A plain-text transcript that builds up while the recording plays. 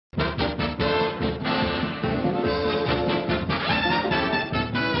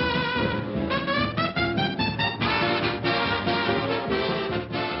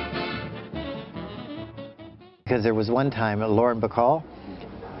because there was one time, Lauren Bacall,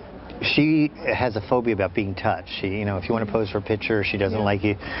 she has a phobia about being touched. She, you know, if you want to pose for a picture, she doesn't like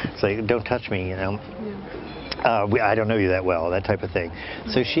you. It's like, don't touch me, you know. I don't know you that well, that type of thing.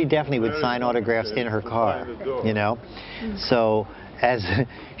 So she definitely would sign autographs in her car, you know. So as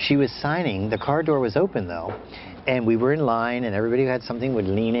she was signing, the car door was open though, and we were in line, and everybody who had something would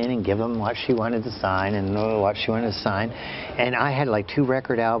lean in and give them what she wanted to sign and what she wanted to sign. And I had like 2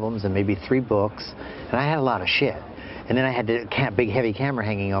 record albums and maybe 3 books, and I had a lot of shit. And then I had the big heavy camera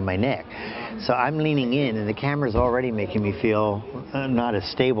hanging on my neck. So I'm leaning in, and the camera's already making me feel not as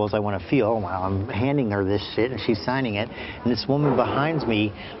stable as I want to feel while I'm handing her this shit, and she's signing it. And this woman behind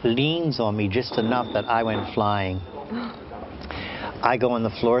me leans on me just enough that I went flying. I go on the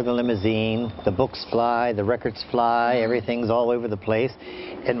floor of the limousine, the books fly, the records fly, everything's all over the place.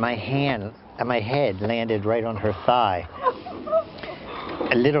 And my head landed right on her thigh.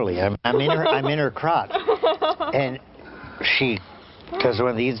 Literally, I'm in her crotch. And she does one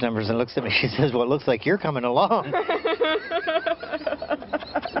of these numbers and looks at me. She says, well, it looks like you're coming along.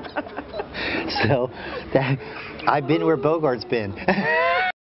 So I've been where Bogart's been.